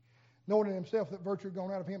immediately, knowing in himself that virtue had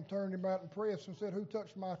gone out of him, turned him about and pressed and said, who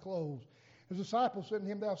touched my clothes? His disciples said to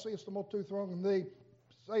him, thou seest the multitude thronging thee.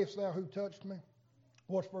 Sayest thou who touched me?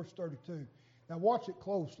 Watch verse 32. Now watch it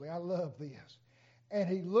closely. I love this. And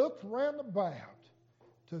he looked round about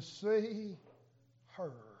to see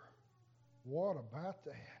her. What about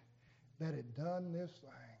that had done this thing?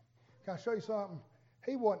 Can I show you something?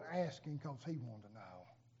 He wasn't asking because he wanted to know.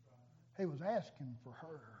 He was asking for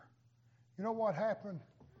her. You know what happened?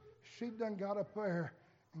 She done got up there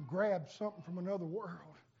and grabbed something from another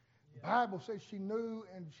world. The Bible says she knew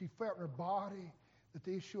and she felt in her body that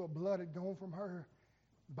the issue of blood had gone from her.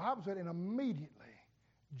 The Bible said, and immediately,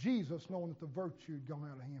 Jesus, knowing that the virtue had gone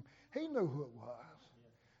out of him, he knew who it was.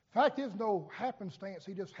 Fact is, no happenstance,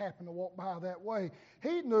 he just happened to walk by that way.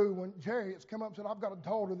 He knew when Jairus come up and said, I've got a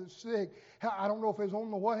daughter that's sick. I don't know if it's on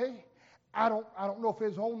the way. I don't know if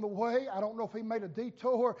he's on the way. I don't know if he made a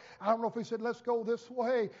detour. I don't know if he said, let's go this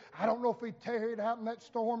way. I don't know if he tarried out in that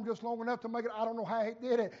storm just long enough to make it. I don't know how he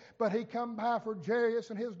did it. But he come by for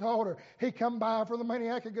Jairus and his daughter. He come by for the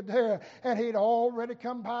maniac of Gadara. And he'd already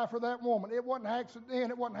come by for that woman. It wasn't accident.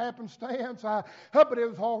 It wasn't happenstance. But it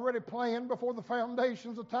was already planned before the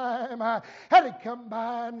foundations of time. Had he come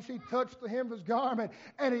by and she touched the hem of his garment.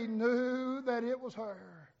 And he knew that it was her.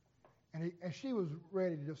 And she was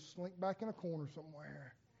ready to just slink back in a corner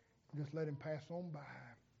somewhere and just let him pass on by.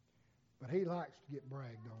 But he likes to get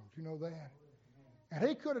bragged on. Do you know that? And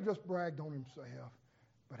he could have just bragged on himself,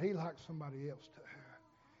 but he likes somebody else to.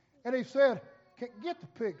 And he said, get the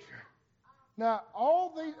picture. Now,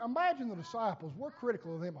 imagine the disciples. We're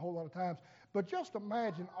critical of them a whole lot of times, but just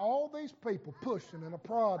imagine all these people pushing and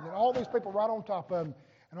prodding and all these people right on top of him.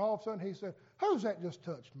 And all of a sudden he said, who's that just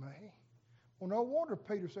touched me? Well, no wonder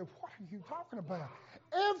Peter said, what are you talking about?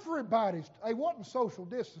 They wasn't social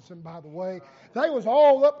distancing, by the way. They was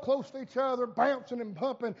all up close to each other, bouncing and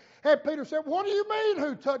pumping. And Peter said, what do you mean,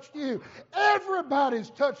 who touched you? Everybody's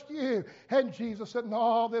touched you. And Jesus said,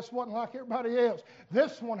 no, this wasn't like everybody else.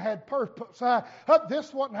 This one had purpose.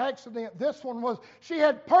 This wasn't an accident. This one was, she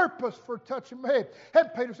had purpose for touching me. And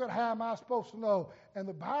Peter said, how am I supposed to know? And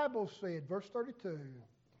the Bible said, verse 32,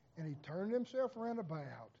 and he turned himself around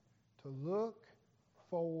about to look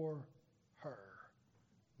for her.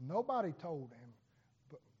 Nobody told him,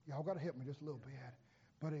 but y'all got to help me just a little bit.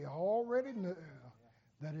 But he already knew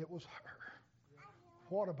that it was her.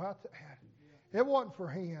 What about that? It wasn't for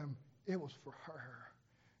him, it was for her.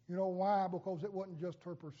 You know why? Because it wasn't just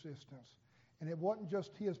her persistence. And it wasn't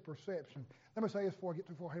just his perception. Let me say this before I get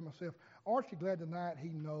too far ahead of myself. Aren't you glad tonight he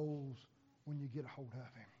knows when you get a hold of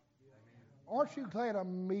him? Aren't you glad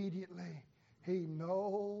immediately he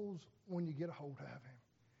knows when you get a hold of him?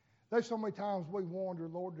 There's so many times we wonder,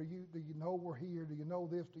 Lord, do you know we're here? Do you know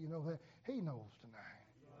this? Do you know that? He knows tonight.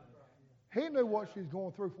 He knew what she was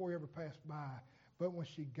going through before he ever passed by. But when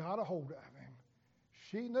she got a hold of him,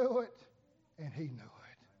 she knew it and he knew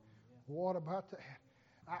it. What about that?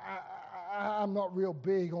 I'm not real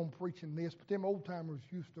big on preaching this, but them old timers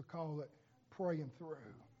used to call it praying through.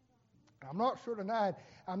 I'm not sure tonight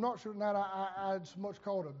I'd so much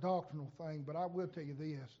call it a doctrinal thing, but I will tell you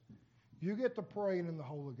this. You get to praying in the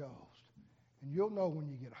Holy Ghost, and you'll know when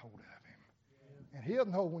you get a hold of him. And he'll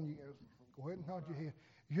know when you, go ahead and nod your head.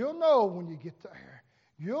 You'll know when you get there.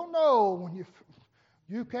 You'll know when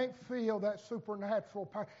you can't feel that supernatural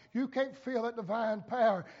power. You can't feel that divine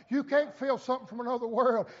power. You can't feel something from another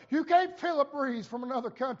world. You can't feel a breeze from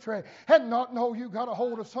another country and not know you got a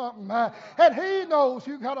hold of something. And he knows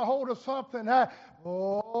you got a hold of something.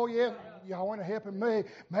 Oh, yeah. Y'all ain't helping me.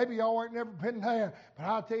 Maybe y'all ain't never been there. But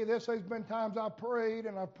I'll tell you this, there's been times I prayed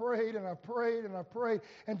and I prayed and I prayed and I prayed.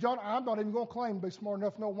 And John, I'm not even going to claim to be smart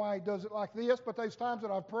enough to know why he does it like this, but there's times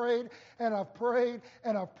that I've prayed and I've prayed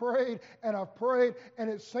and I've prayed and I've prayed, and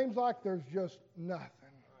it seems like there's just nothing.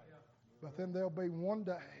 But then there'll be one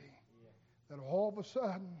day that all of a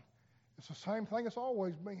sudden it's the same thing it's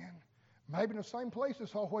always been. Maybe in the same place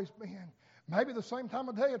it's always been. Maybe the same time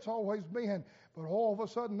of day it's always been. But all of a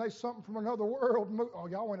sudden, there's something from another world. Oh,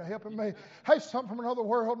 y'all ain't helping me. Hey, something from another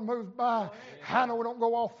world moves by. I know we don't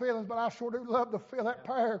go off feelings, but I sure do love to feel that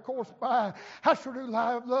prayer course by. I sure do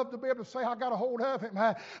love to be able to say I got a hold of him.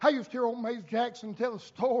 I used to hear old Mays Jackson tell a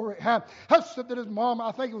story. I said that his mom,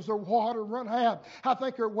 I think it was her water run out. I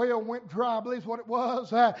think her well went dry. I believe what it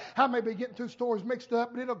was. I may be getting two stories mixed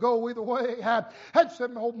up, but it'll go either way. I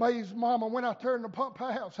said my old Mays mama went out there in the pump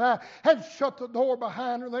house. Had shut the door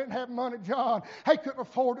behind her. They didn't have money, John. They couldn't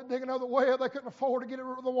afford to dig another well. They couldn't afford to get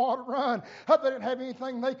the water run. They didn't have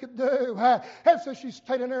anything they could do. And so she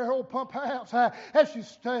stayed in her old pump house. And she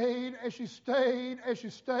stayed, and she stayed, and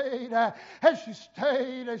she stayed, and she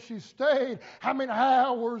stayed, and she stayed. How many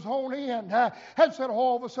hours on end? And said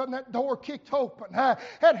all of a sudden that door kicked open.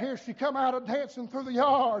 And here she come out of dancing through the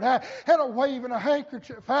yard. And a waving a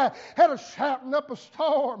handkerchief. And a shouting up a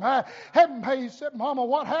storm. And May said, Mama,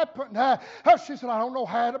 what happened? She said, I don't know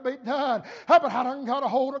how to be done. But I done got a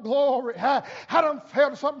hold of glory. I done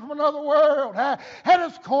felt something from another world. And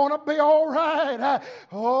it's going to be all right.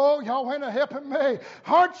 Oh, y'all ain't helping me.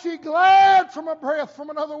 Aren't you glad from a breath from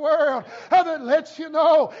another world that lets you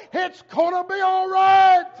know it's going to be all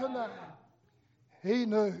right tonight? He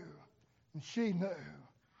knew, and she knew.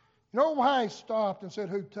 You know why he stopped and said,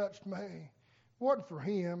 who touched me? It wasn't for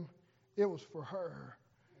him. It was for her.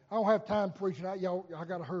 I don't have time preaching. I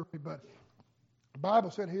got to hurry, but the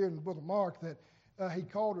Bible said here in the book of Mark that he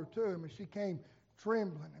called her to him, and she came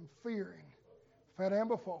trembling and fearing, fell down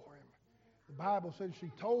before him. The Bible said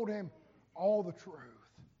she told him all the truth.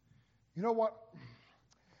 You know what?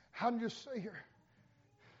 I can just see her.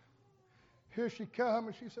 Here she come,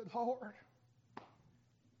 and she said, Lord,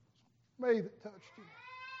 it's me that touched you.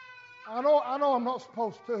 I know I'm not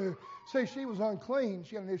supposed to. See, she was unclean.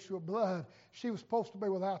 She had an issue of blood. She was supposed to be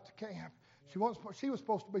without the camp. She was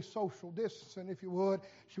supposed to be social distancing, if you would.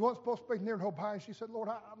 She wasn't supposed to be near nobody. And she said, Lord,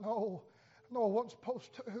 I know I wasn't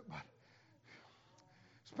supposed to, but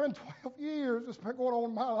it's been 12 years. It's been going on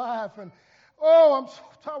in my life. And,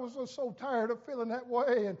 I was just so tired of feeling that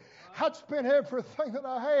way. And I'd spent everything that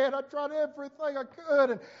I had. I tried everything I could.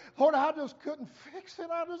 And, Lord, I just couldn't fix it.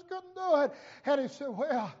 I just couldn't do it. And he said,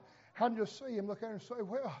 well, I can just see him look at her and say,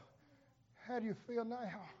 well, how do you feel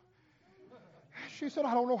now? She said,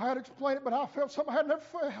 I don't know how to explain it, but I felt something I had never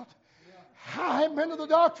felt. I haven't been to the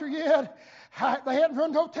doctor yet. They hadn't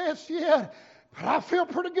run no tests yet. But I feel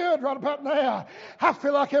pretty good right about now. I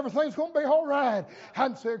feel like everything's going to be all right.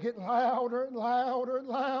 And so they're getting louder and louder and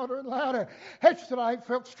louder and louder. And she said, I ain't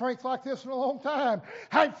felt strength like this in a long time.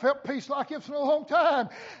 I ain't felt peace like this in a long time.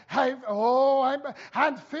 I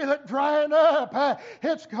feel it drying up.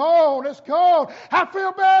 It's gone. It's gone. I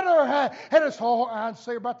feel better. And it's all I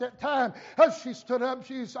see her about that time. As she stood up,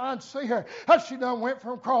 I see her. As she done went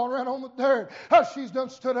from crawling around on the dirt. As she's done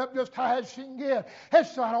stood up just high as she can get. And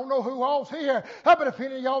so I don't know who all's here. But if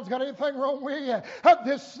any of y'all's got anything wrong with you,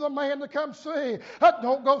 this is the man to come see.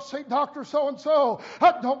 Don't go see Dr. So-and-so.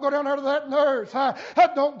 Don't go down there to that nurse.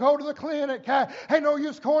 Don't go to the clinic. Ain't no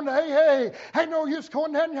use going to AA. Ain't no use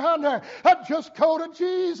going down yonder. Just go to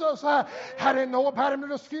Jesus. I didn't know about him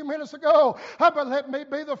just a few minutes ago. But let me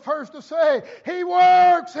be the first to say, He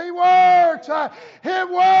works. He works. He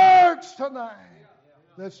works tonight.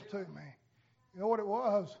 Listen to me. You know what it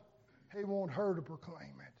was? He wanted her to proclaim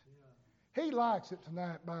it. He likes it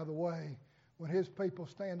tonight, by the way, when His people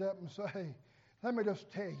stand up and say, let me just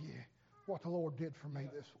tell you what the Lord did for me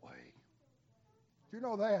this week. Do you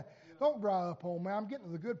know that? Don't dry up on me. I'm getting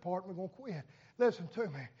to the good part and we're going to quit. Listen to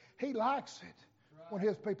me. He likes it when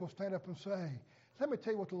His people stand up and say, let me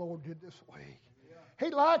tell you what the Lord did this week. He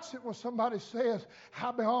likes it when somebody says,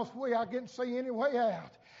 I'll be honest with you, I didn't see any way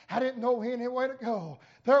out. I didn't know any way to go.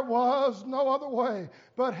 There was no other way.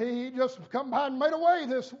 But He just come by and made a way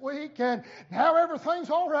this week, and now everything's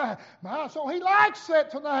all right. My soul, He likes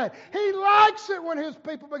that tonight. He likes it when His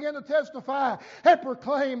people begin to testify and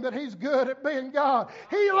proclaim that He's good at being God.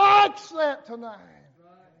 He likes that tonight.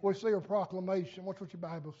 We see a proclamation. Watch what your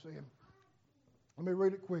Bible said. Let me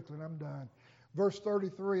read it quickly, and I'm done. Verse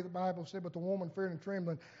 33, the Bible said, but the woman, fearing and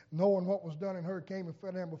trembling, knowing what was done in her, came and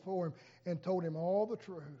fell down before Him and told Him all the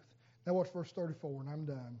truth. Now watch verse 34, and I'm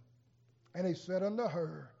done. And He said unto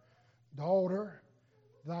her, Daughter,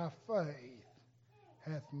 thy faith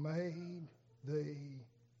hath made thee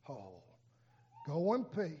whole. Go in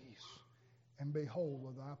peace and be whole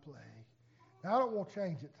of thy plague. Now I don't want to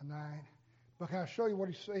change it tonight, but can I show you what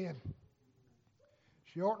He said?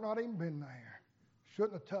 She ought not even been there.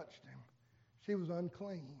 Shouldn't have touched Him. She was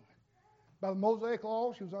unclean. By the Mosaic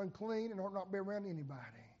law, she was unclean and ought not be around anybody.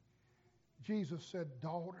 Jesus said,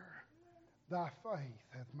 Daughter, thy faith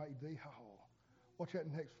hath made thee whole. Watch that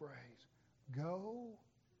next phrase. Go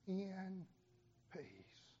in peace.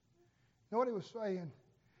 You know what He was saying?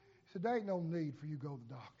 He said, there ain't no need for you to go to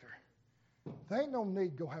the doctor. There ain't no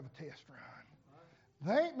need to go have a test run.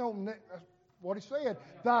 There ain't no need. That's what He said.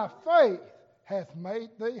 Thy faith hath made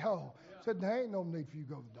thee whole. He said, there ain't no need for you to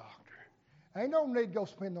go to the doctor. Ain't no need to go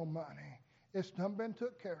spend no money. It's done been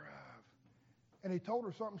took care of. And He told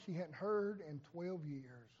her something she hadn't heard in 12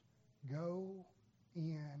 years. Go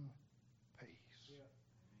in peace. Yeah.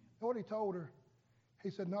 You know what He told her? He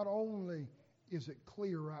said, not only is it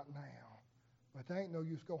clear right now, but there ain't no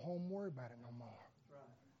use to go home and worry about it no more. Right.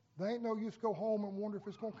 There ain't no use to go home and wonder if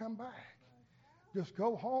it's going to come back. Right. Just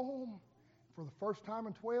go home for the first time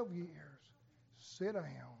in 12 years. Sit down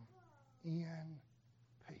in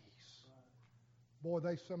peace. Boy,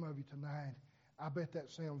 there's some of you tonight, I bet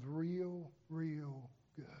that sounds real, real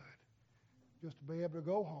good. Just to be able to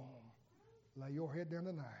go home, lay your head down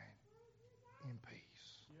tonight in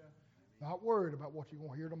peace. Yeah. Not worried about what you're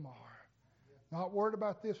going to hear tomorrow. Yeah. Not worried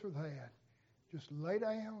about this or that. Just lay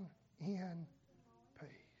down in peace.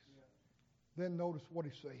 Yeah. Then notice what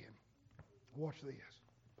He's saying. Watch this.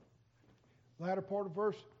 Latter part of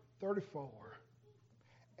verse 34.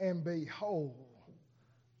 And be whole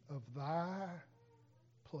of thy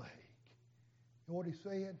plague. You know what He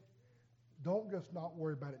said? Don't just not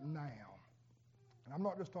worry about it now. And I'm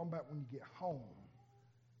not just talking about when you get home,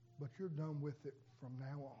 but you're done with it from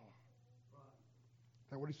now on.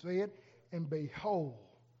 Is that what He said? And be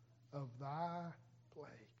whole of thy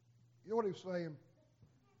plague. You know what He was saying?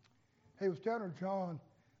 He was telling John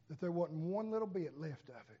that there wasn't one little bit left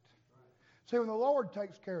of it. See, when the Lord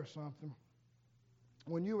takes care of something,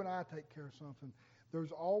 when you and I take care of something,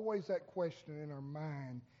 there's always that question in our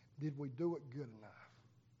mind, did we do it good enough?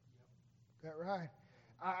 Is that right?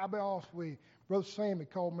 I'll be honest with you. Brother Sammy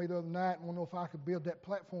called me the other night and wanted to know if I could build that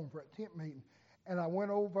platform for that tent meeting. And I went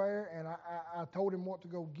over there and I told him what to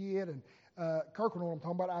go get. And Kirk will know what I'm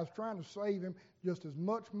talking about. I was trying to save him just as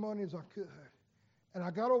much money as I could. And I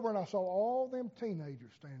got over and I saw all them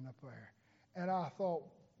teenagers standing up there. And I thought,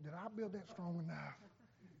 did I build that strong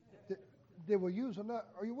enough? Did we use enough?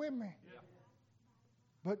 Are you with me? Yeah.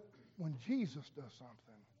 But when Jesus does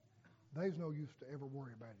something, there's no use to ever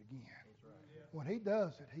worry about it again. Right. Yeah. When He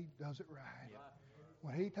does it right. Yeah.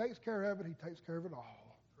 When He takes care of it, He takes care of it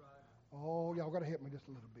all. Right. Oh, y'all got to help me just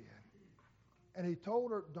a little bit. And He told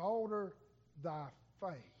her, Daughter, thy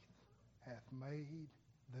faith hath made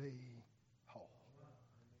thee whole.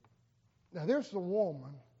 Now, there's the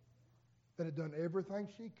woman that had done everything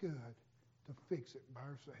she could to fix it by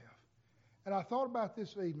herself. And I thought about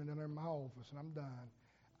this evening in my office, and I'm done.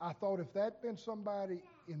 I thought if that'd been somebody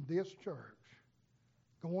in this church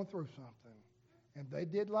going through something, and they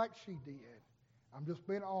did like she did, I'm just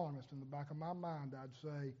being honest, in the back of my mind, I'd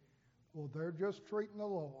say, well, they're just treating the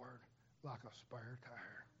Lord like a spare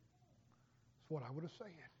tire. That's what I would have said.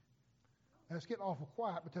 That's getting awful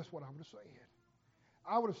quiet, but that's what I would have said.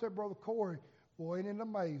 I would have said, Brother Corey, boy, ain't it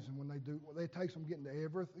amazing when they do, it takes them getting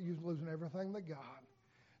to losing everything they got.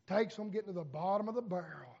 Takes them getting to the bottom of the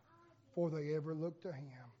barrel before they ever look to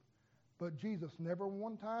Him. But Jesus never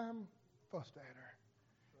one time fussed at her.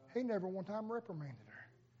 He never one time reprimanded her.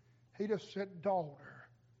 He just said, daughter,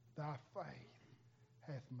 thy faith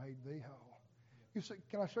hath made thee whole. You see,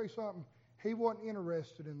 can I show you something? He wasn't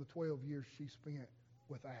interested in the 12 years she spent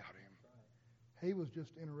without Him. He was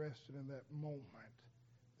just interested in that moment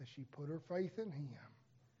that she put her faith in Him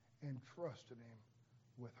and trusted Him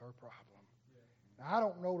with her problem. Now, I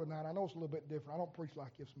don't know tonight. I know it's a little bit different. I don't preach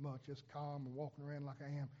like this much, just calm and walking around like I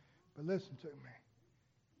am. But listen to me.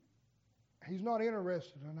 He's not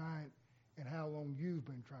interested tonight in how long you've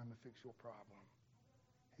been trying to fix your problem.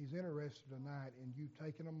 He's interested tonight in you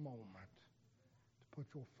taking a moment to put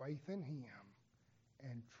your faith in Him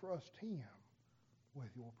and trust Him with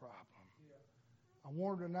your problem. I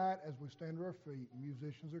wonder tonight, as we stand to our feet,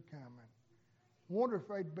 musicians are coming, I wonder if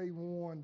they'd be one